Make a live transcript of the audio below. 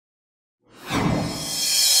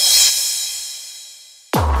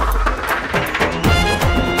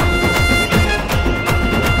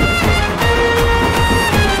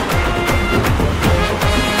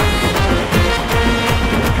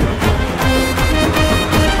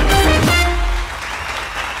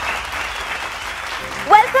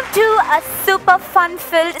a super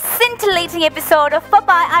fun-filled, scintillating episode of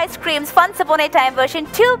Popeye Ice Cream's Once Upon a Time version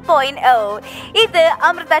 2.0. This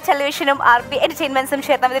Amrita Televisionum RP Entertainmentsum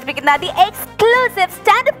ചേർന്ന് അവതരിപ്പിക്കുന്ന the exclusive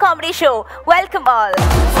stand-up comedy show. Welcome all.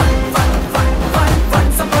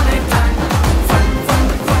 Once upon a time.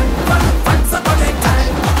 Once upon a time.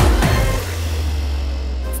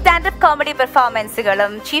 Stand-up comedy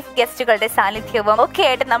പെർഫോമൻസുകളും chief ഗസ്റ്റുകളുടെ സാന്നിധ്യവും ഒക്കെ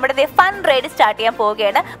ആയിട്ട് നമ്മുടെ fun ride start ചെയ്യാൻ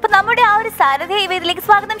പോവുകയാണ്. അപ്പൊ നമ്മുടെ ആ ഒരു സാരഥിയെ ഈ വേദിയിലേക്ക്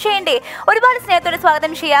സ്വാഗതം ചെയ്യണ്ടേ? ഒരുപാട് സ്നേഹത്തോടെ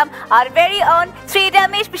സ്വാഗതം ചെയ്യാം our very own Shri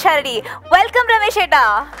Ramesh Pisharody. Welcome Ramesh ഏട്ടാ.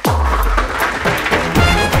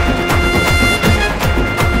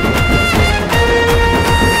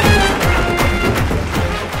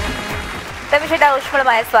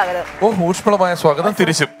 ഊഷ്മളമായ സ്വാഗതം. ഊഷ്മളമായ സ്വാഗതം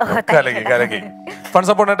തിരിച്ചും. കലകി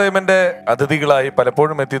ഫൺസ് അപ്പോൺ എ ടൈമിന്റെ അതിഥികളായി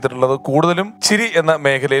പലപ്പോഴും എത്തിയിട്ടുള്ളത് കൂടുതലും ചിരി എന്ന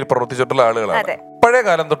മേഖലയിൽ പ്രവർത്തിച്ചിട്ടുള്ള ആളുകളാണ്. പഴയ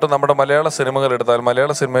കാലം തൊട്ട് നമ്മുടെ മലയാള സിനിമകൾ എടുത്താൽ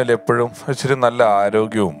മലയാള സിനിമയിൽ എപ്പോഴും ഇച്ചിരി നല്ല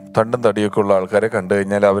ആരോഗ്യവും തണ്ടും തടിയൊക്കെ ഉള്ള ആൾക്കാരെ കണ്ടു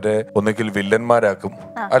കഴിഞ്ഞാൽ അവരെ ഒന്നുകിൽ വില്ലന്മാരാക്കും,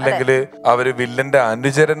 അല്ലെങ്കിൽ അവര് വില്ലന്റെ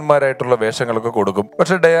അനുചരന്മാരായിട്ടുള്ള വേഷങ്ങളൊക്കെ കൊടുക്കും.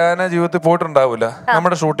 പക്ഷെ ഡയാന ജീവിതത്തിൽ പോയിട്ടുണ്ടാവില്ല.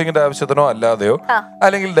 നമ്മുടെ ഷൂട്ടിങ്ങിന്റെ ആവശ്യത്തിനോ അല്ലാതെയോ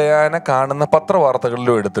അല്ലെങ്കിൽ ഡയാന കാണുന്ന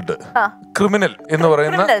പത്രവാർത്തകളിലോ എടുത്തിട്ട് ക്രിമിനൽ എന്ന്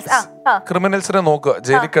പറയുന്ന ക്രിമിനൽസിനെ നോക്കുക.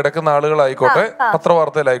 ജയിലിൽ കിടക്കുന്ന ആളുകളായിക്കോട്ടെ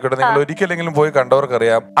പത്രവാർത്തയിലായിക്കോട്ടെ, നിങ്ങൾ ഒരിക്കലെങ്കിലും പോയി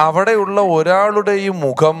കണ്ടവർക്കറിയാം അവിടെയുള്ള ഒരാളുടെയും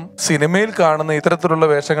മുഖം സിനിമയിൽ കാണുന്ന ഇത്തരത്തിലുള്ള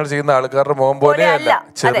വേഷങ്ങൾ ചെയ്യുന്ന ആൾക്കാരുടെ മുഖം പോലെയല്ല.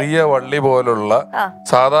 ചെറിയ വള്ളി പോലുള്ള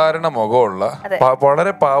സാധാരണ മുഖമുള്ള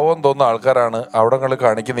വളരെ പാവം തോന്നുന്ന ആൾക്കാരാണ് അവിടങ്ങളിൽ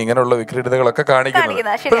കാണിക്കുന്ന ഇങ്ങനെയുള്ള വിക്രീഡിതകളൊക്കെ കാണിക്കുന്നത്.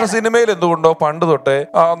 പക്ഷെ സിനിമയിൽ എന്തുകൊണ്ടോ പണ്ട് തൊട്ടേ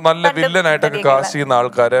നല്ല വില്ലനായിട്ടൊക്കെ കാസ്റ്റ് ചെയ്യുന്ന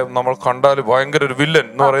ആൾക്കാരെ നമ്മൾ കണ്ടാൽ ഭയങ്കര ഒരു വില്ലൻ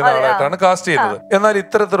എന്ന് പറയുന്ന ആളായിട്ടാണ് കാസ്റ്റ് ചെയ്യുന്നത്. എന്നാൽ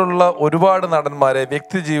ഇത്തരത്തിലുള്ള ഒരുപാട് നടന്മാരെ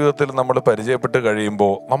വ്യക്തി ജീവിതത്തിൽ നമ്മൾ പരിചയപ്പെട്ട്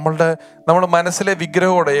കഴിയുമ്പോൾ നമ്മുടെ മനസ്സിലെ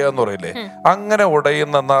വിഗ്രഹം ഉടയുക എന്ന് പറയില്ലേ, അങ്ങനെ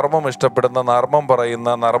ഉടയുന്ന നർമ്മം ഇഷ്ടപ്പെടുന്ന, നർമ്മം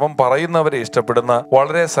പറയുന്നവരെ ഇഷ്ടപ്പെടുന്ന,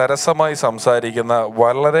 വളരെ സരസമായി സംസാരിക്കുന്ന,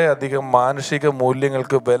 വളരെയധികം മാനുഷിക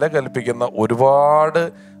മൂല്യങ്ങൾക്ക് വില കൽപ്പിക്കുന്ന ഒരുപാട്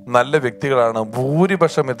നല്ല വ്യക്തികളാണ്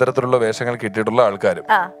ഭൂരിപക്ഷം ഇത്തരത്തിലുള്ള വേഷങ്ങൾ കിട്ടിയിട്ടുള്ള ആൾക്കാരും.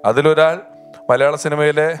 അതിലൊരാൾ മലയാള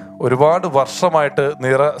സിനിമയിലെ ഒരുപാട് വർഷമായിട്ട്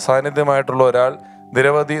നിറ സാന്നിധ്യമായിട്ടുള്ള ഒരാൾ,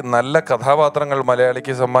 നിരവധി നല്ല കഥാപാത്രങ്ങൾ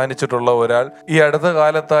മലയാളിക്ക് സമ്മാനിച്ചിട്ടുള്ള ഒരാൾ, ഈ അടുത്ത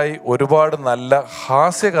കാലത്തായി ഒരുപാട് നല്ല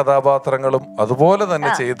ഹാസ്യ കഥാപാത്രങ്ങളും അതുപോലെ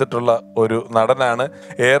തന്നെ ചെയ്തിട്ടുള്ള ഒരു നടനാണ്.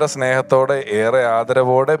 ഏറെ സ്നേഹത്തോടെ, ഏറെ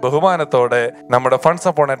ആദരവോടെ, ബഹുമാനത്തോടെ നമ്മുടെ ഫൺസ്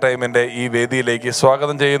അപ്പോൺ എ ടൈമിന്റെ ഈ വേദിയിലേക്ക്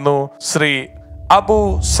സ്വാഗതം ചെയ്യുന്നു ശ്രീ അബു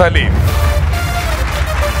സലീം.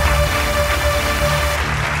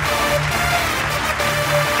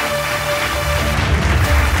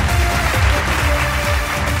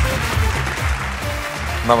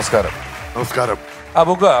 നമസ്കാരം.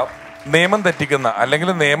 അബുക നിയമം തെറ്റിക്കുന്ന അല്ലെങ്കിൽ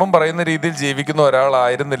നിയമം പറയുന്ന രീതിയിൽ ജീവിക്കുന്ന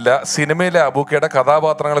ഒരാളായിരുന്നില്ല സിനിമയിലെ അബൂക്കയുടെ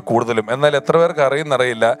കഥാപാത്രങ്ങൾ കൂടുതലും. എന്നാൽ എത്ര പേർക്ക്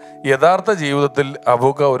അറിയുന്നറിയില്ല, യഥാർത്ഥ ജീവിതത്തിൽ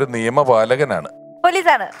അബൂക്ക ഒരു നിയമപാലകനാണ്.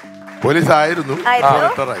 പോലീസായിരുന്നു,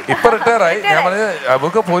 ഇപ്പൊ റിട്ടയർ ആയി. ഞാൻ പറഞ്ഞ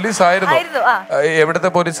അബൂക്ക പോലീസ് ആയിരുന്നു. എവിടത്തെ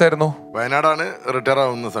പോലീസായിരുന്നു? വയനാടാണ്. റിട്ടയർ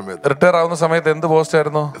ആവുന്ന സമയത്ത് എന്ത് പോസ്റ്റ്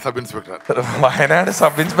ആയിരുന്നു? Sub inspector. Wayanad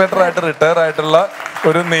sub inspector ആയിട്ട് റിട്ടയർ ആയിട്ടുള്ള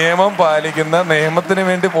ഒരു നിയമം പാലിക്കുന്ന, നിയമത്തിന്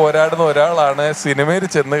വേണ്ടി പോരാടുന്ന ഒരാളാണ് സിനിമയിൽ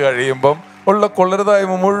ചെന്ന് കഴിയുമ്പം ഉള്ള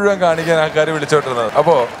കൊള്ളരുതായ്മ മുഴുവൻ കാണിക്കാൻ ആൾക്കാർ വിളിച്ചോണ്ടിരുന്നത്.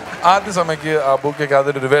 അപ്പോ ആദ്യ സമയത്ത് അബൂക്കയ്ക്ക്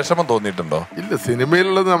അതിലൊരു വിഷമം തോന്നിയിട്ടുണ്ടോ? ഇല്ല,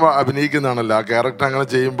 സിനിമയിലുള്ളത് നമ്മൾ അഭിനയിക്കുന്നതാണല്ലോ. ആ ക്യാരക്ടർ അങ്ങനെ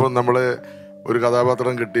ചെയ്യുമ്പോൾ നമ്മള് ഒരു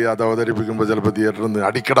കഥാപാത്രം കിട്ടി അത് അവതരിപ്പിക്കുമ്പോൾ ചിലപ്പോൾ തിയേറ്ററിൽ നിന്ന്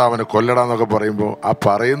അടിക്കടാ അവനെ കൊല്ലടാന്നൊക്കെ പറയുമ്പോൾ ആ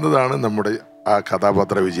പറയുന്നതാണ് നമ്മുടെ ആ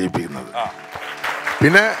കഥാപാത്രം വിജയിപ്പിക്കുന്നത്.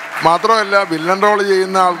 പിന്നെ മാത്രമല്ല, വില്ലൻ റോൾ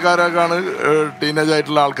ചെയ്യുന്ന ആൾക്കാരൊക്കെയാണ് ടീനേജ്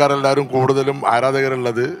ആയിട്ടുള്ള ആൾക്കാരെല്ലാവരും കൂടുതലും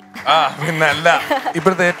ആരാധകരുള്ളത്. പിന്നല്ല.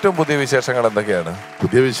 ഇപ്പോഴത്തെ ഏറ്റവും പുതിയ വിശേഷങ്ങൾ എന്തൊക്കെയാണ്?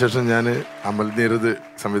 പുതിയ വിശേഷം, ഞാൻ അമൽ നീരദ്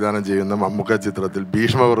സംവിധാനം ചെയ്യുന്ന മമ്മൂക്ക ചിത്രത്തിൽ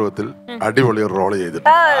ഭീഷ്മപർവത്തിൽ അടിപൊളി റോൾ ചെയ്തിട്ടുണ്ട്.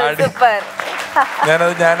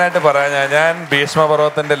 ഞാനായിട്ട് പറയാം, ഞാൻ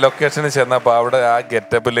ഭീഷ്മപർവത്തിന്റെ ലൊക്കേഷനിൽ ചെന്നപ്പോ അവിടെ ആ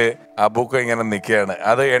ഗെറ്റപ്പില് അബൂക്ക ഇങ്ങനെ നിൽക്കുകയാണ്.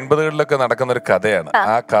 അത് 80കളിലൊക്കെ നടക്കുന്ന ഒരു കഥയാണ്.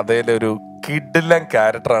 ആ കഥയിലെ ഒരു കിഡിലൻ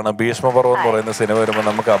ക്യാരക്ടറാണ് ഭീഷ്മപർവം എന്ന് പറയുന്ന സിനിമ വരുമ്പോൾ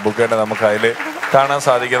നമുക്ക് അബൂക്കയുടെ നമുക്ക് അതിൽ കാണാൻ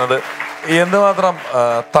സാധിക്കുന്നത്. എന്തുമാത്രം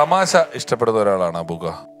തമാശ ഇഷ്ടപ്പെടുന്ന ഒരാളാണ് അബൂക്ക.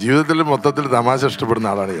 ജീവിതത്തിൽ മൊത്തത്തിൽ തമാശ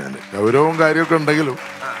ഇഷ്ടപ്പെടുന്ന ആളാണ് ഞാൻ. ഗൗരവവും കാര്യമൊക്കെ ഉണ്ടെങ്കിലും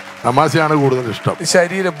തമാശയാണ് കൂടുതൽ ഇഷ്ടം.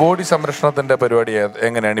 ബോഡി സംരക്ഷണത്തിന്റെ പരിപാടി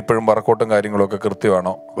എങ്ങനെയാണ്? ഇപ്പോഴും വർക്കൗട്ടും കാര്യങ്ങളൊക്കെ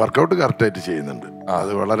കൃത്യമാണോ? വർക്കൗട്ട് കറക്റ്റായിട്ട് ചെയ്യുന്നുണ്ട്.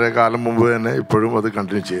 അത് വളരെ കാലം മുമ്പ് തന്നെ ഇപ്പോഴും അത്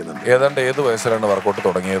കണ്ടിന്യൂ ചെയ്യുന്നുണ്ട്. ഏത് വയസ്സിലാണ് വർക്കൗട്ട്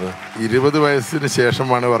തുടങ്ങിയത്? 20 വയസ്സിന്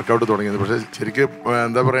ശേഷമാണ് വർക്കൗട്ട് തുടങ്ങിയത്. പക്ഷെ ശരിക്കും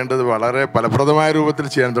എന്താ പറയേണ്ടത്, വളരെ ഫലപ്രദമായ രൂപത്തിൽ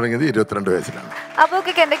ചെയ്യാൻ തുടങ്ങിയത് 22 വയസ്സിലാണ്.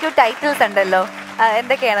 ടൈറ്റിൽസ് ഉണ്ടല്ലോ,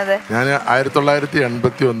 എന്തൊക്കെയാണത്? ഞാൻ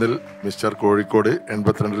 1981 mister Kozhikode,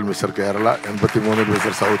 82 mister Kerala, 83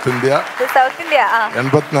 mister south India,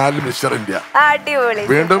 84 mister India,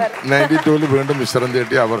 വീണ്ടും 92 വീണ്ടും മിസ്റ്റർ ഇന്ത്യ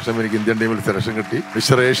കിട്ടി. ആ വർഷം എനിക്ക് ഇന്ത്യൻ ടീമിൽ സെലക്ഷൻ കിട്ടി.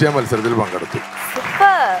 മിസ്റ്റർ ഏഷ്യ മത്സരത്തിൽ പങ്കെടുത്തു.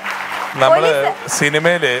 നമ്മള്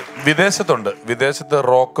സിനിമയില് വിദേശത്ത്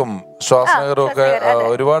റോക്കും ശ്വാസനഗറും ഒക്കെ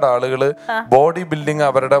ഒരുപാട് ആളുകള് ബോഡി ബിൽഡിംഗ്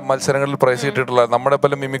അവരുടെ മത്സരങ്ങളിൽ പ്രൈസ് കിട്ടിയിട്ടുള്ള നമ്മുടെ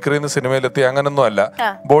പല മിമിക്രിന്ന് സിനിമയിലെത്തി അങ്ങനൊന്നും അല്ല.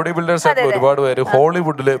 ബോഡി ബിൽഡേഴ്സ് ആയിട്ട് ഒരുപാട് പേര്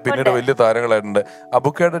ഹോളിവുഡില് പിന്നീട് വലിയ താരങ്ങളായിട്ടുണ്ട്.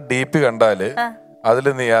 അബുക്കയുടെ DP കണ്ടാല്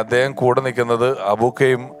അതില് അദ്ദേഹം കൂടെ നിൽക്കുന്നത്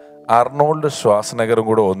അബുക്കയും അർണോൾഡ് ശ്വാസനഗറും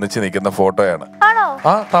കൂടെ ഒന്നിച്ച് നിൽക്കുന്ന ഫോട്ടോയാണ്.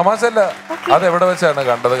 തമാശല്ല, അത് എവിടെ വെച്ചാണ്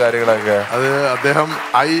കണ്ടത് കാര്യങ്ങളൊക്കെ? അത് അദ്ദേഹം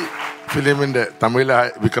ഫിലിമിന്റെ തമിഴിലെ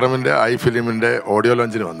വിക്രമിന്റെ ഫിലിമിന്റെ ഓഡിയോ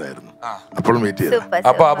ലോഞ്ചിന് വന്നായിരുന്നു. അപ്പോൾ മീറ്റ് ചെയ്തു.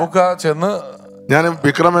 അപ്പൊ അബുക്ക ചെന്ന് ഞാൻ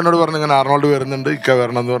വിക്രം എന്നോട് പറഞ്ഞു ഇങ്ങനെ ആർണോൾഡ് വരുന്നുണ്ട്, ഇക്ക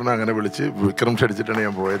വരണം എന്ന് പറഞ്ഞ് അങ്ങനെ വിളിച്ച് വിക്രം ക്ഷണിച്ചിട്ടാണ്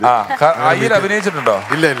ഞാൻ പോയത്. അയ്യിൽ അഭിനയിച്ചിട്ടുണ്ടോ?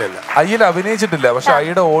 ഇല്ല. അയ്യിൽ അഭിനയിച്ചിട്ടില്ല. പക്ഷെ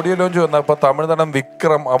അയ്യുടെ ഓഡിയോ ലോഞ്ച് വന്നപ്പോ തമിഴ് നടൻ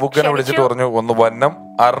വിക്രം അബുക്കനെ വിളിച്ചിട്ട് പറഞ്ഞു ഒന്ന് വന്നം,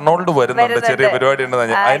 അർണോൾഡ് വരുന്നുണ്ട്, ചെറിയ പരിപാടി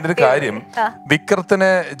ഉണ്ടെന്ന്. അതിന്റെ ഒരു കാര്യം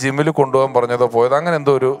വിക്രത്തിനെ ജിമ്മിൽ കൊണ്ടുപോകാൻ പറഞ്ഞതോ പോയത് അങ്ങനെ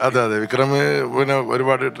എന്തോ ഒരു. അതെ വിക്രം പിന്നെ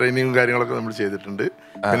ഒരുപാട് ട്രെയിനിങ്ങും കാര്യങ്ങളൊക്കെ നമ്മൾ ചെയ്തിട്ടുണ്ട്.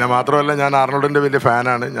 പിന്നെ മാത്രമല്ല ഞാൻ ആർണോൾഡിന്റെ വലിയ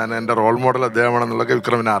ഫാനാണ്. ഞാൻ എന്റെ റോൾ മോഡൽ അദ്ദേഹമാണെന്നുള്ളതൊക്കെ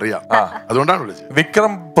വിക്രമിനെ അറിയാം. അതുകൊണ്ടാണ് വിളിച്ചത്.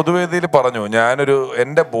 വിക്രം പൊതുവേദിയിൽ പറഞ്ഞു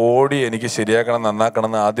എന്റെ ബോഡി എനിക്ക് ശരിയാക്കണം നന്നാക്കണം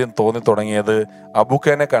എന്ന് ആദ്യം തോന്നി തുടങ്ങിയത്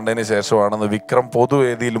അബുക്കേനെ കണ്ടതിന് ശേഷമാണെന്ന് വിക്രം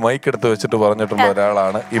പൊതുവേദിയിൽ മൈക്കെടുത്ത് വെച്ചിട്ട് പറഞ്ഞിട്ടുള്ള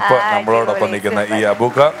ഒരാളാണ് ഇപ്പൊ നമ്മളോടൊപ്പം നിൽക്കുന്ന ഈ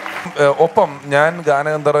അബുക്ക. ഒപ്പം ഞാൻ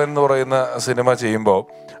ഗാനഗന്ധർവൻ എന്ന് പറയുന്ന സിനിമ ചെയ്യുമ്പോൾ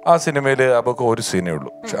ആ സിനിമയിൽ അബുക്ക ഒരു സീനേ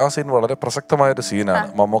ഉള്ളൂ. പക്ഷെ ആ സീൻ വളരെ പ്രസക്തമായൊരു സീനാണ്.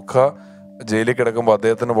 മമ്മൂക്ക ജയിലിൽ കിടക്കുമ്പോൾ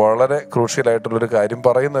അദ്ദേഹത്തിന് വളരെ ക്രൂഷ്യൽ ആയിട്ടുള്ളൊരു കാര്യം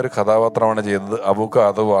പറയുന്ന ഒരു കഥാപാത്രമാണ് ചെയ്തത്. അബുക്ക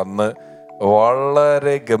അത് വന്ന്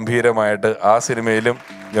വളരെ ഗംഭീരമായിട്ട് ആ സിനിമയിലും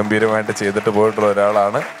ഗംഭീരമായിട്ട് ചെയ്തിട്ട് പോയിട്ടുള്ള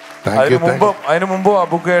ഒരാളാണ്. അതിനു മുമ്പും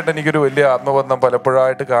അബുക്കയായിട്ട് എനിക്കൊരു വലിയ ആത്മബന്ധം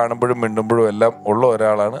പലപ്പോഴായിട്ട് കാണുമ്പോഴും മിണ്ടുമ്പോഴും എല്ലാം ഉള്ള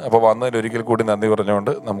ഒരാളാണ്. അപ്പൊ വന്നതിൽ ഒരിക്കൽ കൂടി നന്ദി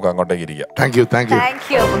പറഞ്ഞുകൊണ്ട് നമുക്ക് അങ്ങോട്ടേക്ക് ഇരിക്കാം. Thank you.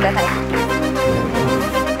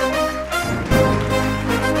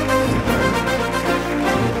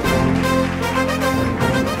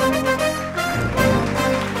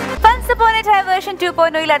 വേർഷൻ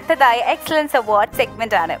 2.0 അടുത്തതായി എക്സലൻസ് അവാർഡ്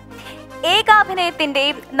സെഗ്മെന്റ് ആണ്.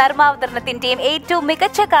 ഏകാഭിനയത്തിന്റെയും നർമാവതരണത്തിന്റെയും ഏറ്റവും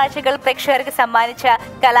മികച്ച കാഴ്ചകൾ പ്രേക്ഷകർക്ക് സമ്മാനിച്ച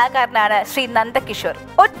കലാകാരനാണ് ശ്രീ നന്ദകിഷോർ.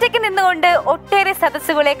 ഒറ്റയ്ക്ക് നിന്നുകൊണ്ട് ഒട്ടേറെ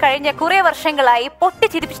സദസ്സുകളെ കഴിഞ്ഞ കുറെ വർഷങ്ങളായി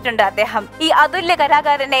പൊട്ടിച്ചിരിപ്പിച്ചിട്ടുണ്ട് അദ്ദേഹം. ഈ അതുല്യ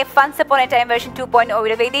കലാകാരനെ ഫൺസ് അപ്പോൺ എ ടൈം വേർഷൻ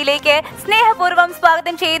 2.0 വേദിയിലേക്ക് സ്നേഹപൂർവ്വം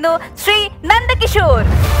സ്വാഗതം ചെയ്യുന്നു ശ്രീ നന്ദകിഷോർ.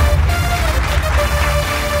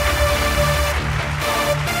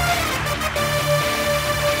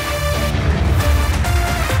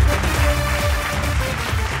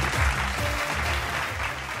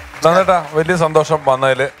 നന്ദേട്ടാ, വലിയ സന്തോഷം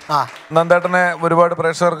വന്നതില്. നന്ദേട്ടനെ ഒരുപാട്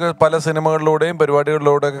പ്രേക്ഷകർക്ക് പല സിനിമകളിലൂടെയും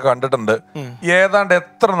പരിപാടികളിലൂടെയും ഒക്കെ കണ്ടിട്ടുണ്ട്. ഏതാണ്ട്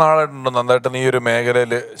എത്ര നാളായിട്ടുണ്ട് നന്ദേട്ടൻ ഈ ഒരു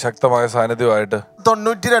മേഖലയിൽ ശക്തമായ സാന്നിധ്യമായിട്ട്?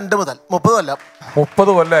 92 മുതൽ 30 കൊല്ലം.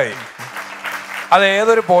 30 കൊല്ലമായി. അത്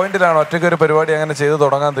ഏതൊരു പോയിന്റിലാണ് ഒറ്റയ്ക്ക് ഒരു പരിപാടി അങ്ങനെ ചെയ്തു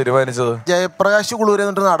തുടങ്ങാൻ തീരുമാനിച്ചത്? ജയപ്രകാശ് കുളൂര്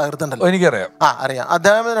എന്നിട്ട് നാടകത്തുണ്ടല്ലോ, എനിക്കറിയാം. അറിയാം.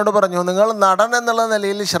 അദ്ദേഹം എന്നോട് പറഞ്ഞു, നിങ്ങൾ നടൻ എന്നുള്ള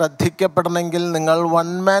നിലയിൽ ശ്രദ്ധിക്കപ്പെടണമെങ്കിൽ നിങ്ങൾ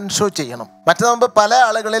 1 മാൻ ഷോ ചെയ്യണം. മറ്റു മുമ്പ് പല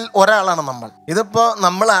ആളുകളിൽ ഒരാളാണ് നമ്മൾ, ഇതിപ്പോ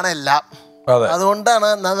നമ്മളാണ് എല്ലാം. അതുകൊണ്ടാണ്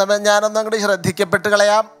ഞാനൊന്നും അങ്ങോട്ട് ശ്രദ്ധിക്കപ്പെട്ട്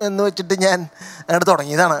കളയാം എന്ന് വെച്ചിട്ട് ഞാൻ അങ്ങോട്ട്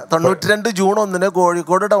തുടങ്ങിയതാണ്. 92 ജൂൺ 1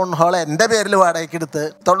 കോഴിക്കോട് ടൗൺ ഹാൾ എന്റെ പേരിൽ വാടകയ്ക്ക് എടുത്ത്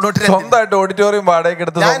 92 ഓഡിറ്റോറിയം വാടകയ്ക്ക്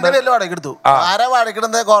എടുത്ത് ഞാൻ എന്റെ പേരിൽ വാടകയ്ക്ക് എടുത്തു. ആരാ വാടകയ്ക്ക്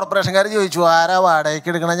എടുത്തത്? കോർപ്പറേഷൻകാർ ചോദിച്ചു ആരാ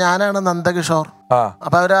വാടകയ്ക്ക് എടുക്കണ? ഞാനാണ് നന്ദകിഷോർ.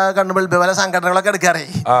 അപ്പൊ അവരാ കണ്ണുപിൽ പല സംഘടനകളൊക്കെ എടുക്കാറേ.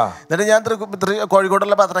 എന്നിട്ട് ഞാൻ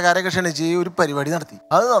കോഴിക്കോടുള്ള പത്രക്കാരെയൊക്കെ ക്ഷണിച്ച് ഒരു പരിപാടി നടത്തി.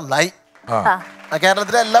 അത് നന്നായി.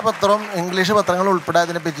 കേരളത്തിലെ എല്ലാ പത്രവും ഇംഗ്ലീഷ് പത്രങ്ങളും ഉൾപ്പെടെ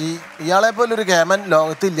അതിനെപ്പറ്റി ഇയാളെ പോലെ ഒരു കേമൻ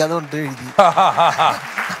ലോകത്ത് ഇല്ലാതെ കൊണ്ട് എഴുതി.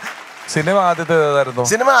 സിനിമ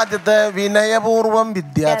ആദ്യത്തെ വിനയപൂർവം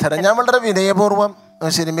വിദ്യാധരൻ. ഞാൻ വളരെ വിനയപൂർവം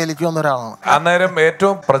സിനിമയിലേക്ക് വന്ന ഒരാളാണ്. അന്നേരം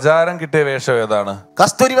ഏറ്റവും പ്രചാരം കിട്ടിയ വേഷം ഏതാണ്?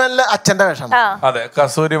 കസ്തൂരിമാനിലെ അച്ഛന്റെ വേഷം. അതെ,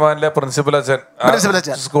 കസ്തൂരിമാനിലെ പ്രിൻസിപ്പൽ അച്ഛൻ,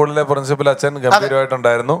 സ്കൂളിലെ പ്രിൻസിപ്പൽ അച്ഛൻ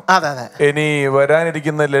ഗംഭീരമായിട്ടുണ്ടായിരുന്നു. ഇനി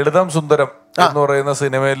വരാനിരിക്കുന്ന ലളിതം സുന്ദരം എന്ന് പറയുന്ന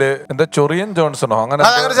സിനിമയില് എന്റെ ചൊറിയൻ ജോൺസണോ അങ്ങനെ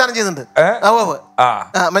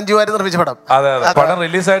മഞ്ജു വാര്യർ നിർമ്മിച്ച പടം. അതെ, പടം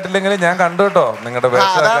റിലീസ് ആയിട്ടില്ലെങ്കിൽ ഞാൻ കണ്ടു കേട്ടോ നിങ്ങളുടെ.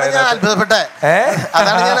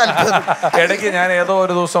 ഇടയ്ക്ക് ഞാൻ ഏതോ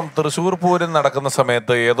ഒരു ദിവസം തൃശ്ശൂർ പൂരം നടക്കുന്ന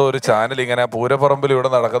സമയത്ത് ഏതോ ഒരു ചാനൽ ഇങ്ങനെ പൂരപ്പറമ്പിൽ ഇവിടെ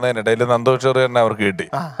നടക്കുന്നതിനിടയിൽ നന്ദകിഷോർ തന്നെ അവർക്ക് കിട്ടി.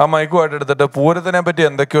 ആ മൈക്കുമായിട്ട് എടുത്തിട്ട് പൂരത്തിനെ പറ്റി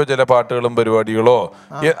എന്തൊക്കെയോ ചില പാട്ടുകളും പരിപാടികളോ,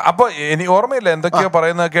 അപ്പൊ എനിക്ക് ഓർമ്മയില്ല എന്തൊക്കെയോ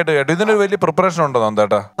പറയുന്നതൊക്കെ ആയിട്ട് കേട്ടു. ഇതിനൊരു വലിയ പ്രിപ്പറേഷൻ ഉണ്ടോ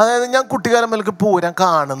നന്ദേട്ടാ? അതായത് ഞാൻ കുട്ടിക്കാലം മുതൽക്ക് പൂരം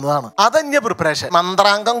കാണുന്നതാണ്. അതന്നെ പ്രിപ്പറേഷൻ.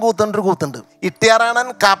 മന്ത്രാംഗം കൂത്തുണ്ട്. ഇട്ടിയാറാണൻ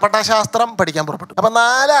കാപ്പട്ടശാസ്ത്രം പഠിക്കാൻ പുറപ്പെട്ടു. അപ്പൊ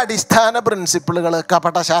 4 അടിസ്ഥാന പ്രിൻസിപ്പിളുകൾ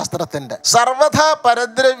കാപ്പട്ടശാസ്ത്രത്തിന്റെ. സർവഥാ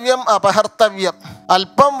പരദ്രവ്യം അപഹർത്തവ്യം,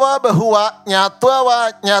 അല്പം വാ ബഹുവാ ജ്ഞാത്വാ വാ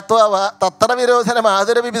ജ്ഞാത്വാ വാ തത്ര വിരോധനം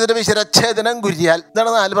ആതുര വിപിതര വിശിരച്ഛേദനം ഗുര്യാൽ.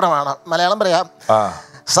 ഇതാണ് 4 പ്രമാണം. മലയാളം പറയാം.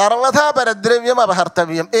 സർവഥാ പരദ്രവ്യം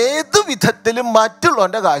അപഹർത്തവ്യം. ഏത് വിധത്തിലും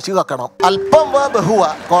മറ്റുള്ളവന്റെ കാശ് കക്കണം. അല്പം വാ ബഹുവ,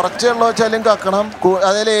 കുറച്ചുള്ള വെച്ചാലും കക്കണം.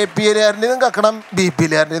 അതിൽ APLകാരൻ്റെതും കക്കണം,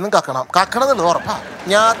 BPLകാരൻ്റെതും കക്കണം. കക്കണം എന്നുള്ളത് ഉറപ്പാ.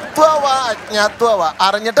 ജ്ഞാത്വാ അജ്ഞാത്വാ,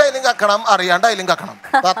 അറിഞ്ഞിട്ടായാലും കക്കണം, അറിയാണ്ടായാലും കക്കണം.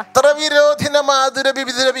 അത്ര വിരോധിന മാധുര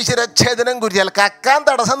വിവിധ വിശിരച്ഛേദനം കുരിയാൽ കക്കാൻ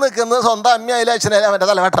തടസ്സം നിൽക്കുന്നത് സ്വന്തം അമ്മയായാലും അച്ഛനായാലും അവന്റെ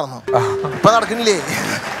തലവെട്ടണം. ഇപ്പൊ നടക്കുന്നില്ലേ?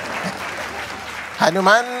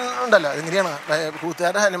 ഹനുമാൻ ഉണ്ടല്ലോ, എങ്ങനെയാണ്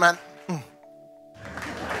കൂത്തുകാരൻ ഹനുമാൻ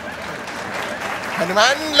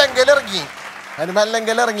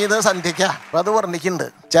ലങ്കയിലിറങ്ങിയത് സന്ധ്യയ്ക്ക. അപ്പൊ അത് വർണ്ണിക്കുന്നുണ്ട്.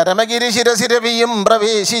 ചരമഗിരി ശിരസിരവിയും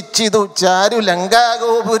പ്രവേശിച്ചിതു ചാരു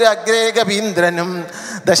ലങ്കാഗോപുരഗ്രേ കവീന്ദ്രനും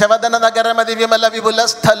ദശവദന നഗരമതി വിമല വിപുല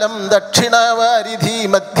സ്ഥലം ദക്ഷിണവാരിധി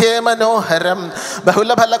മധ്യേ മനോഹരം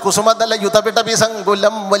ബഹുലഫല കുസുമതല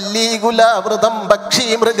യുതപിടപിസങ്കുലം വല്ലീകുലാവൃതം പക്ഷീ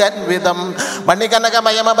മൃഗന്വിതം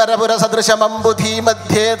മണികനകമയമപരപുര സദൃശമംബുധി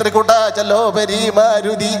മധ്യേ ത്രികുടാചലോപരി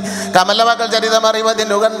മാരുതി കമലമകൾ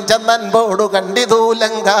ചരിതമറിവതിനുകൻ ചന്ദൻപോടു കണ്ടിതു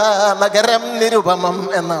ലങ്കാ നഗരം നിരുപമം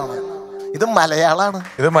എന്നാണ്. ഇത്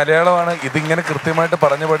മലയാളമാണ്. ഇതിങ്ങനെ കൃത്യമായിട്ട്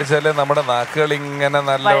പറഞ്ഞു പഠിച്ചാലേ നമ്മുടെ നാക്കുകൾ ഇങ്ങനെ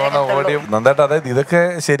നല്ലോണം ഓടിയും നന്നായിട്ട്. അതായത് ഇതൊക്കെ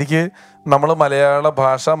ശരിക്ക് നമ്മൾ മലയാള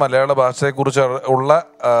ഭാഷയെ കുറിച്ച് ഉള്ള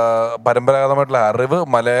പരമ്പരാഗതമായിട്ടുള്ള അറിവ്,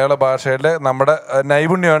 മലയാള ഭാഷയിലെ നമ്മുടെ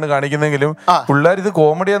നൈപുണ്യമാണ് കാണിക്കുന്നെങ്കിലും പിള്ളേർ ഇത്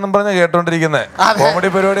കോമഡിയാന്നും പറഞ്ഞ് കേട്ടോണ്ടിരിക്കുന്നത്. കോമഡി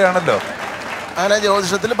പരിപാടിയാണല്ലോ. അങ്ങനെ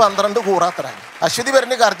ജ്യോതിഷത്തിൽ 12 കൂറാത്ര. അശ്വതി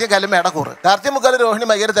ഭരണി കാർത്തികകാലം മേടക്കൂറ്, കാർത്തിമുക്കാലം രോഹിണി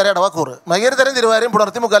മകേരത്തര ഇടവക്കൂറ്, മകേരത്തരം തിരുവാരും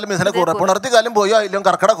പുണർത്തിമുക്കാലം മിഥുനക്കൂറ്, പുണർത്തിക്കാലം പോയോ ഇല്ലും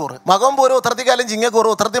കർക്കടക്കൂറ്, മകം പൂരം ഉത്രത്തിക്കാലം ചിങ്ങക്കൂറ്,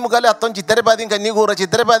 ഉത്രത്തിമുക്കാലം അത്തം ചിത്തരപ്പാതിയും കന്നിക്കൂറ്,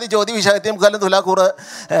 ചിത്തരപ്പാതി ജ്യോതി വിശാഖത്തിമുക്കാലം തുലാക്കൂറ്,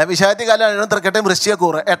 വിശാഖത്തിക്കാലം അഴിനും തൃക്കട്ടയും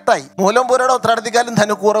വൃശ്ചികക്കൂറ്. 8 മൂലം പൂരയുടെ ഉത്രാടത്തിക്കാലം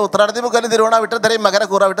ധനുക്കൂറ്, ഉത്രാടത്തിമുക്കാലം തിരുവോണ വിട്ടത്തരയും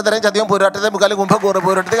മകരക്കൂറ്, വിട്ടത്തരയും ചതിയും പൂരാട്ടത്തെ മുക്കാലം കുംഭക്കൂറ്,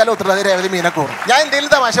 പൂരട്ടത്തിക്കാലം ഉത്രാതി രേവതി മീനക്കൂറ്. ഞാൻ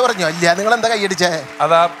എന്തെങ്കിലും തമാശ പറഞ്ഞു ഇല്ല? നിങ്ങൾ എന്താ കൈയടിച്ചേ?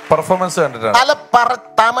 പെർഫോമൻസ് കണ്ടിട്ടാണ്. അല്ല,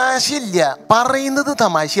 തമാശ ഇല്ല, പറയുന്നത്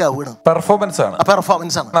തമാശയാവണം. പെർഫോമൻസ് ആണ്.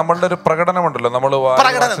 നമ്മളുടെ ഒരു പ്രകടനമുണ്ടല്ലോ, നമ്മൾ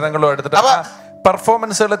വാചനങ്ങളും എടുത്തിട്ട്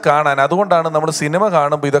പെർഫോമൻസുകൾ കാണാൻ. അതുകൊണ്ടാണ് നമ്മൾ സിനിമ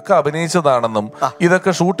കാണുമ്പോൾ ഇതൊക്കെ അഭിനയിച്ചതാണെന്നും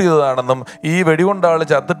ഇതൊക്കെ ഷൂട്ട് ചെയ്തതാണെന്നും ഈ വെടികൊണ്ട ആള്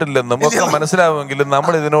ചത്തിട്ടില്ലെന്നും ഒക്കെ മനസ്സിലാവുമെങ്കിലും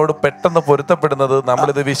നമ്മൾ ഇതിനോട് പെട്ടെന്ന് പൊരുത്തപ്പെടുന്നത്,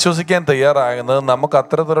 നമ്മളിത് വിശ്വസിക്കാൻ തയ്യാറാകുന്നത്, നമുക്ക്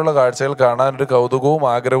അത്തരത്തിലുള്ള കാഴ്ചകൾ കാണാൻ ഒരു കൗതുകവും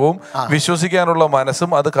ആഗ്രഹവും വിശ്വസിക്കാനുള്ള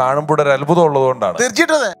മനസ്സും അത് കാണുമ്പോൾ ഒരു അത്ഭുതം ഉള്ളതുകൊണ്ടാണ്.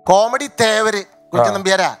 തീർച്ചയായിട്ടും കോമഡി തേവര്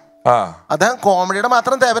നമ്പ്യാരാ. അദ്ദേഹം കോമഡിയുടെ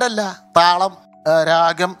മാത്രം തേവരല്ല, താളം,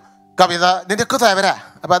 രാഗം, കവിത, ഇതിന്റെയൊക്കെ തേവരാ.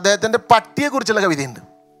 അപ്പൊ അദ്ദേഹത്തിന്റെ പട്ടിയെ കുറിച്ചുള്ള കവിതയുണ്ട്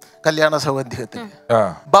കല്യാണ സൗഗന്ധികത്തിൽ.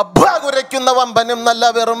 ബബ്ബുരയ്ക്കുന്ന വമ്പനും നല്ല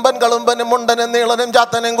വെറുമ്പൻ കളുമ്പനും മുണ്ടനും നീളനും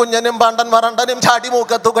ചാത്തനും കുഞ്ഞനും പാണ്ടൻ വറണ്ടനും ചാടി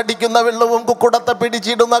മൂക്കത്തു കടിക്കുന്ന വെള്ളവും കുക്കുടത്തെ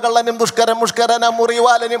പിടിച്ചിടുന്ന കള്ളനും ദുഷ്കരം മുഷ്കരനും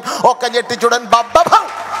മുറിവാലനും ഒക്കെ ഞെട്ടിച്ചുടൻ ബബ്ബഭം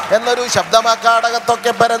എന്നൊരു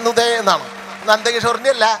ശബ്ദമാക്കാടകത്തൊക്കെ പരന്നുതേ എന്നാണ്.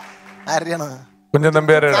 നന്ദകിഷോറിന്റെ അല്ല, ആരെയാണ്?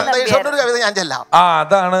 നന്ദകിഷോറിന്റെ ഒരു കവിത ഞാൻ ചെല്ലാം.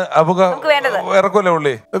 അതാണ്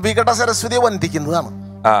വികട സരസ്വതിയെ വന്ദിക്കുന്നതാണ്.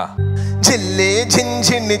 ചില്ലി ചിന്നി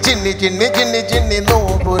ചിന്നി ചിന്നി ചിന്നി ചിന്നി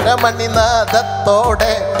നൂപുരമണിനാദത്തോടെ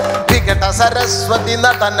വികട സരസ്വതി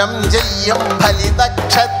നടനം ചെയ്യും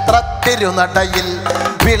ഫലിതക്ഷത്ര തിരുനടയിൽ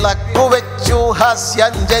വിളക്കുവെച്ചു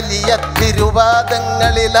ഹാസ്യാഞ്ജലിയ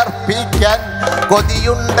തിരുവാദങ്ങളിൽ അർപ്പിക്കാൻ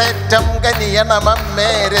കൊതിയുണ്ടേറ്റം കനിയണമമ്മേ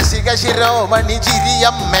രസിക ശിരോമണി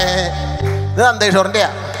ചിരിയമ്മേ. ഇത്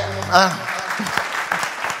നന്ദേശ്വറിന്റെയാ.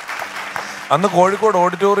 അന്ന് കോഴിക്കോട്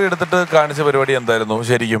ഓഡിറ്റോറിയം എടുത്തിട്ട് കാണിച്ച പരിപാടി എന്തായിരുന്നു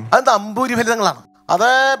ശരിക്കും? അത് തമ്പൂരി ഫലിതങ്ങളാണ്. അത്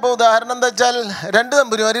ഇപ്പൊ ഉദാഹരണം എന്താ വെച്ചാൽ 2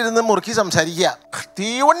 തമ്പുരിമാർ ഇരുന്ന് മുറുക്കി സംസാരിക്കുക.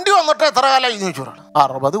 തീവണ്ടി വന്നിട്ട് എത്ര കാലമായി ചോദിച്ചു.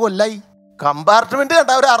 60 കൊല്ലായി. കമ്പാർട്ട്മെന്റ്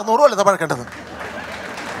കണ്ട ഒരു 600 കൊല്ലത്തെ പഴക്കേണ്ടത്.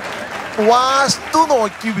 വാസ്തു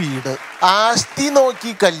നോക്കി വീട്, ആസ്തി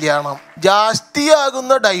നോക്കി കല്യാണം,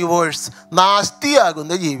 ജാസ്തിയാകുന്ന ഡൈവോഴ്സ്,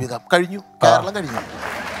 നാസ്തിയാകുന്ന ജീവിതം. കഴിഞ്ഞു, കേരളം കഴിഞ്ഞു.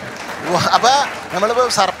 അപ്പൊ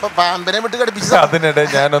നമ്മളിപ്പോ പാമ്പിനെ വിട്ട് കടിപ്പിച്ച. അതിനിടെ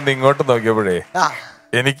ഞാനൊന്ന് ഇങ്ങോട്ട് നോക്കിയപ്പോഴേ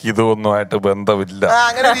എനിക്ക് ഇതൊന്നുമായിട്ട് ബന്ധമില്ല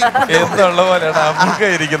എന്നുള്ള പോലെയാണ് നമുക്ക്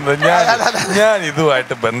ഇരിക്കുന്നത്. ഞാൻ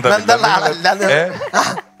ഇതുമായിട്ട് ബന്ധമില്ല.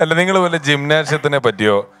 അല്ല, നിങ്ങൾ വല്ല ജിംനാഷ്യത്തിനെ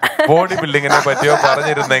പറ്റിയോ ബോഡി ബിൽഡിങ്ങിനെ പറ്റിയോ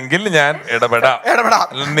പറഞ്ഞിരുന്നെങ്കിൽ ഞാൻ ഇടപെടാം.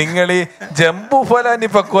 നിങ്ങൾ ഈ ജംബു ഫലാനി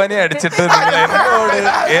പക്വാനി അടിച്ചിട്ട് നിങ്ങൾ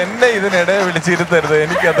എന്നെ ഇതിനിടെ വിളിച്ചിരുത്തരുത്.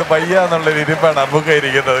 എനിക്കത് പയ്യാന്നുള്ളൊരു ഇരിപ്പാണ് നമുക്ക്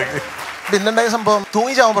ഇരിക്കുന്നത്. പിന്നുണ്ടായ സംഭവം,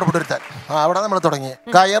 തൂങ്ങിച്ചാവാൻ പുറപ്പെടുത്താൻ. അവിടെ നമ്മൾ തുടങ്ങി.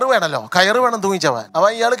 കയറ് വേണല്ലോ, കയറ് വേണം തൂങ്ങിച്ചാവാൻ. അപ്പൊ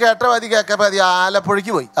ഇയാൾ കേട്ടവാതി കേക്കപ്പാതി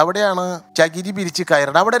ആലപ്പുഴയ്ക്ക് പോയി. അവിടെയാണ് ചകിരി പിരിച്ച്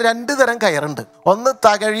കയറുണ്ട്. അവിടെ 2 തരം കയറുണ്ട്. ഒന്ന്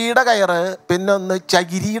തകഴിയുടെ കയറ്, പിന്നെ ഒന്ന്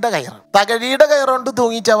ചകിരിയുടെ കയറ്. തകഴിയുടെ കയറുകൊണ്ട്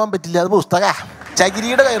തൂങ്ങിച്ചാവാൻ പറ്റില്ല, അത് പുസ്തക.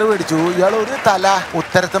 ചകിരിയുടെ കയറ് മേടിച്ചു. ഇയാൾ ഒരു തല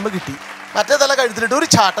ഉത്തരത്തമ്പ് കിട്ടി, മറ്റേ തല കഴുത്തിലിട്ട് ഒരു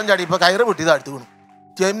ചാട്ടം ചാടി. ഇപ്പൊ കയറ് പൊട്ടി താഴ്ത്തു വീണു.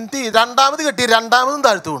 രണ്ടാമത് കെട്ടി, രണ്ടാമതും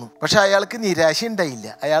താഴ്ത്തു വീണു. പക്ഷെ അയാൾക്ക് നിരാശ ഉണ്ടായില്ല.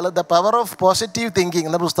 അയാൾ the power of positive thinking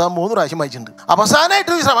എന്ന പുസ്തകം 3 പ്രാവശ്യം വായിച്ചിട്ടുണ്ട്.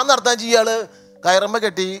 അവസാനമായിട്ട് ഒരു ശ്രമം നടത്താൻ ഇയാള് കയറുമ്പോ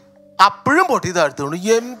കെട്ടി, അപ്പോഴും പൊട്ടി താഴ്ത്തു വീണു.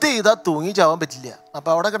 എന്ത് ചെയ്താൽ തൂങ്ങി ചാവാൻ പറ്റില്ല. അപ്പൊ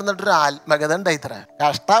അവിടെ കിടന്നിട്ടൊരു ആത്മകഥ ഉണ്ടായിത്ര.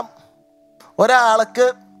 കഷ്ടം. ഒരാൾക്ക്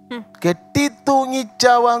കെട്ടി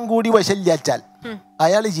തൂങ്ങിച്ചാവാൻ കൂടി വശല്യാച്ചാൽ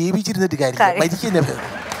അയാൾ ജീവിച്ചിരുന്നിട്ട് കാര്യം മരിക്കുന്ന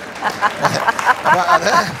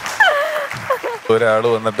ഒരാള്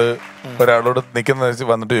വന്നിട്ട് ഒരാളോട് നിക്കുന്ന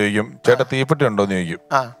വന്നിട്ട് ചോദിക്കും ചേട്ടാ തീപ്പെട്ടി ഉണ്ടോന്ന് ചോദിക്കും.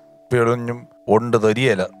 പിഴഞ്ഞും ഉണ്ട്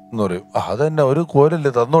തരിയല എന്ന് പറയും. അതന്നെ ഒരു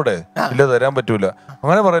കോലല്ലേ തന്നൂടെ? ഇല്ല തരാൻ പറ്റൂല.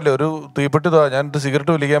 അങ്ങനെ പറയല്ലേ, ഒരു തീപ്പെട്ടി ഞാൻ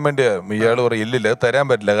സിഗരറ്റ് വലിക്കാൻ വേണ്ടിയാ. ഇയാൾ പറയും ഇല്ലില്ല തരാൻ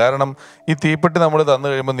പറ്റില്ല, കാരണം ഈ തീപ്പെട്ടി നമ്മൾ തന്നു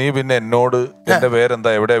കഴിയുമ്പോൾ നീ പിന്നെ എന്നോട് എന്റെ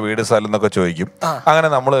പേരെന്താ, എവിടെയാ വീട്, സ്ഥലം എന്നൊക്കെ ചോദിക്കും. അങ്ങനെ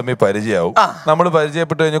നമ്മൾ തമ്മിൽ പരിചയമാവും. നമ്മൾ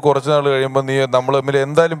പരിചയപ്പെട്ട് കഴിഞ്ഞ് കുറച്ച് നാൾ കഴിയുമ്പോൾ നീ നമ്മൾ തമ്മിൽ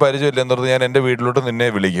എന്തായാലും പരിചയമില്ല എന്നത് ഞാൻ എന്റെ വീട്ടിലോട്ട് നിന്നെ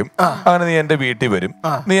വിളിക്കും. അങ്ങനെ നീ എന്റെ വീട്ടിൽ വരും.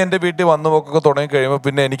 നീ എന്റെ വീട്ടിൽ വന്നു പോക്കൊക്കെ തുടങ്ങി കഴിയുമ്പോൾ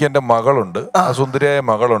പിന്നെ എനിക്ക് എന്റെ മകളുണ്ട്, സുന്ദരിയായ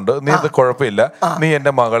മകളുണ്ട്. നീ ഇത് കുഴപ്പമില്ല, നീ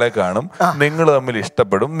എന്റെ മകളെ കാണും, നിങ്ങൾ തമ്മിൽ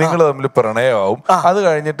ഇഷ്ടപ്പെടും, നിങ്ങൾ തമ്മിൽ പ്രണയമാവും. അത്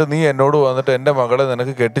കഴിഞ്ഞിട്ട് നീ എന്നോട് വന്നിട്ട് എന്റെ മകളെ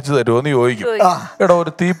നിനക്ക് കെട്ടിച്ചു തരുമോ എന്ന് ചോദിക്കും. എടാ,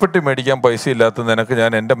 ഒരു തീപ്പെട്ടി മേടിക്കാൻ പൈസ ഇല്ലാത്ത നിനക്ക്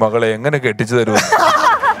ഞാൻ എന്റെ മകളെ എങ്ങനെ കെട്ടിച്ചു തരുമോ?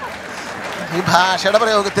 ഈ ഭാഷയുടെ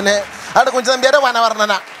പ്രയോഗത്തിന് അവിടെ കുഞ്ചു നമ്പ്യാരെ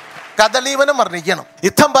വനവർണ്ണന കഥലീവനം വർണ്ണിക്കണം.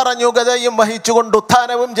 യുദ്ധം പറഞ്ഞു ഗതയും വഹിച്ചുകൊണ്ട്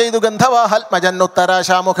ഉത്ഥാനവും ചെയ്തു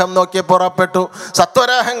ഗന്ധവാഹൽമജന്നുത്തരാശാമുഖം നോക്കി പുറപ്പെട്ടു.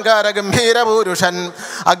 സത്വരാഹങ്കാര ഗംഭീര പുരുഷൻ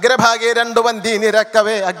അഗ്രഭാഗെ രണ്ടു വന്തി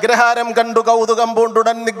നിരക്കവേ അഗ്രഹാരം കണ്ടു കൗതുകം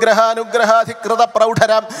പൂണ്ടുടൻ നിഗ്രഹാനുഗ്രഹാധികൃത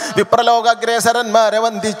പ്രൗഢരാം വിപ്രലോകാഗ്രേസരന്മാരെ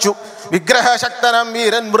വന്ദിച്ചു. വിഗ്രഹശക്തനം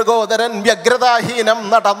വീരൻ മൃഗോദരൻ വ്യഗ്രതാഹീനം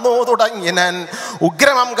നടന്നു തുടങ്ങിനൻ.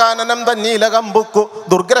 ഉഗ്രമം കാനനം തന്നീലകമ്പുക്കു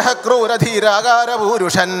ദുർഗ്രഹ ക്രൂരധീരാകാര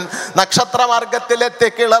പുരുഷൻ നക്ഷത്രമാർഗത്തിലെത്തി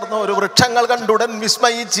കിളർന്നു ഒരു വൃക്ഷങ്ങൾ കണ്ടുടൻ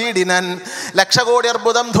വിസ്മയിച്ചിടിനൻ. ലക്ഷകോടി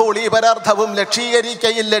അർബുദം ധൂളീപരാർത്ഥവും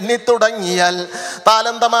ലക്ഷീകരിക്കയിൽ എണ്ണിത്തുടങ്ങിയാൽ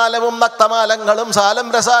താലന്തമാലവും നക്തമാലങ്ങളും സാലം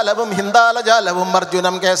രസാലവും ഹിന്ദാലജാലവും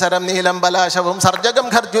അർജുനം കേസരം നീലം പലാശവും സർജകം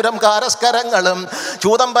ഖർജുരം കാരസ്കരങ്ങളും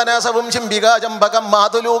ചൂതംബനാസവും ചിംബികാചമ്പകം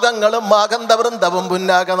മാതുലൂകങ്ങളും മാഗന്ധവൃന്ദവും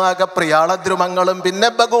പുന്നാകനാഗ പ്രിയാളദ്രുമങ്ങളും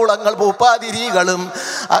പിന്നെ ബഗൂളങ്ങൾ പൂപ്പാതിരികളും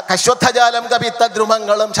കശ്വത്ഥജാലം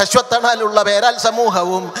കപിത്തദ്രുമങ്ങളും ശശ്വത്തണലുള്ള പേരാൽ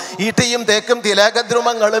സമൂഹവും ഈട്ടിയും തേക്കും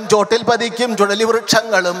തിലകദ്രുമങ്ങളും ചോട്ടിൽ പതിക്കും ചുഴലി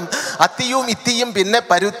വൃക്ഷങ്ങളും അത്തിയും ഇത്തിയും പിന്നെ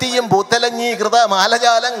പരുത്തിയും പൂത്തലഞ്ഞീകൃത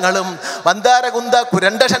മാലജാലങ്ങളും മന്ദാരകുന്ത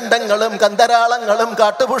കുരണ്ടഷണ്ടങ്ങളും കന്തരാളങ്ങളും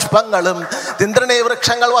കാട്ടുപുഷ്പങ്ങളും തിന്ത്രണീ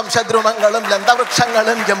വൃക്ഷങ്ങൾ വംശദ്രുമങ്ങളും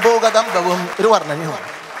ലന്തവൃക്ഷങ്ങളും ജംബൂകദംബവും ഒരു വർണ്ണനയുമാണ്.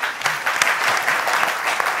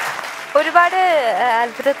 ഒരുപാട്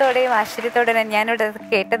അത്ഭുതത്തോടെയും ആശ്ചര്യത്തോടെയും ഞാനിവിടെ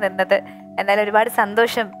കേട്ട് നിന്നത്. എന്നാലും ഒരുപാട്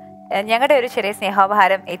സന്തോഷം. ഞങ്ങളുടെ ഒരു ചെറിയ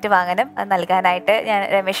സ്നേഹോപഹാരം ഏറ്റുവാങ്ങാനും അത് നൽകാനായിട്ട് ഞാൻ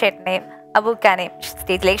രമേശ് ഏട്ടനെയും അബൂക്കാനെയും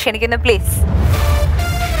സ്റ്റേജിലേക്ക് ക്ഷണിക്കുന്നു, പ്ലീസ്.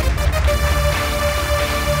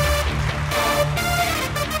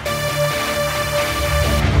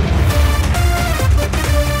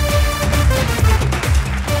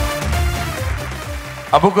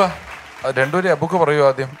 അബൂക്ക, രണ്ടുപേരും അബൂക്ക പറയൂ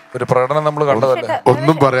ആദ്യം. ഒരു പ്രകടനം നമ്മൾ കണ്ടതല്ലേ?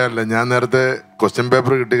 ഒന്നും പറയാനില്ല. ഞാൻ നേരത്തെ ക്വസ്റ്റ്യൻ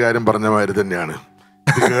പേപ്പർ കിട്ടിയ കാര്യം പറഞ്ഞ മാതിരി തന്നെയാണ്.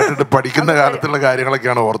 കേട്ടിട്ട് പഠിക്കുന്ന കാലത്തുള്ള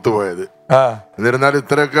കാര്യങ്ങളൊക്കെയാണ് ഓർത്തുപോയത്. എന്നിരുന്നാലും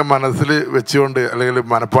ഇത്രയൊക്കെ മനസ്സിൽ വെച്ചുകൊണ്ട് അല്ലെങ്കിൽ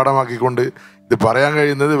മനഃപ്പാടമാക്കിക്കൊണ്ട് ഇത് പറയാൻ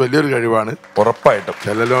കഴിയുന്നത് വലിയൊരു കഴിവാണ്. ഉറപ്പായിട്ടും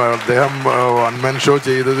ചിലല്ലോ അദ്ദേഹം വൺ മാൻ ഷോ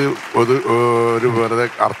ചെയ്തത് ഒരു വെറുതെ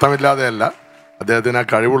അർത്ഥമില്ലാതെയല്ല. അദ്ദേഹത്തിന് ആ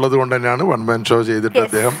കഴിവുള്ളത് കൊണ്ട് തന്നെയാണ് വൺ മാൻ ഷോ ചെയ്തിട്ട്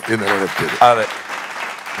അദ്ദേഹം ഈ നിലയിലെത്തിയത്. അതെ,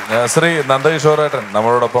 ശ്രീ നന്ദകിഷോറേട്ടൻ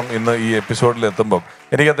നമ്മളോടൊപ്പം ഇന്ന് ഈ എപ്പിസോഡിൽ എത്തുമ്പം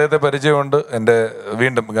എനിക്ക് അദ്ദേഹത്തെ പരിചയമുണ്ട്. എൻ്റെ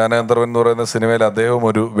വീണ്ടും ഗാനഗന്ധർവൻ എന്ന് പറയുന്ന സിനിമയിൽ അദ്ദേഹം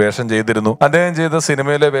ഒരു വേഷം ചെയ്തിരുന്നു. അദ്ദേഹം ചെയ്ത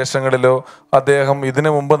സിനിമയിലെ വേഷങ്ങളിലോ അദ്ദേഹം ഇതിനു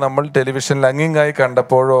മുമ്പ് നമ്മൾ ടെലിവിഷനിൽ അങ്ങിങ്ങായി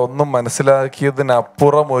കണ്ടപ്പോഴോ ഒന്നും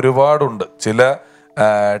മനസ്സിലാക്കിയതിനപ്പുറം ഒരുപാടുണ്ട്. ചില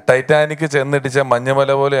ടൈറ്റാനിക് ചെന്നിടിച്ച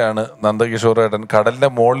മഞ്ഞുമല പോലെയാണ് നന്ദകിഷോറേട്ടൻ.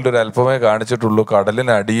 കടലിന്റെ മുകളിൽ ഒരു അല്പമേ കാണിച്ചിട്ടുള്ളൂ,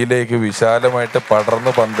 കടലിനടിയിലേക്ക് വിശാലമായിട്ട്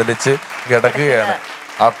പടർന്ന് പന്തലിച്ച് കിടക്കുകയാണ്.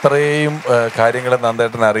 അത്രയും കാര്യങ്ങൾ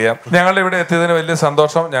നന്ദേട്ടൻ അറിയാം. ഞങ്ങളുടെ ഇവിടെ എത്തിയതിന് വലിയ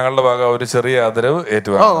സന്തോഷം. ഞങ്ങളുടെ ഭാഗം ഒരു ചെറിയ ആദരവ്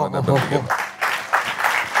ഏറ്റുവാങ്ങുന്നു.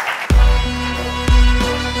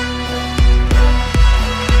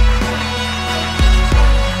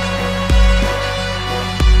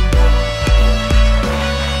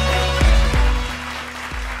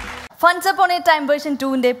 ഫൺസ് അപ്പോൺ എ ടൈം വേർഷൻ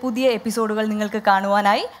 2ന്റെ പുതിയ എപ്പിസോഡുകൾ നിങ്ങൾക്ക്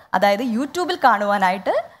കാണുവാനായി, അതായത് യൂട്യൂബിൽ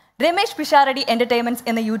കാണുവാനായിട്ട് രമേശ് പിഷാരടി എന്റർടൈൻമെന്റ്സ്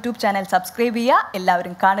എന്ന യൂട്യൂബ് ചാനൽ സബ്സ്ക്രൈബ് ചെയ്യുക.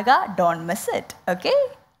 എല്ലാവരും കാണുക, ഡോണ്ട് മിസ് ഇറ്റ്. ഓക്കെ.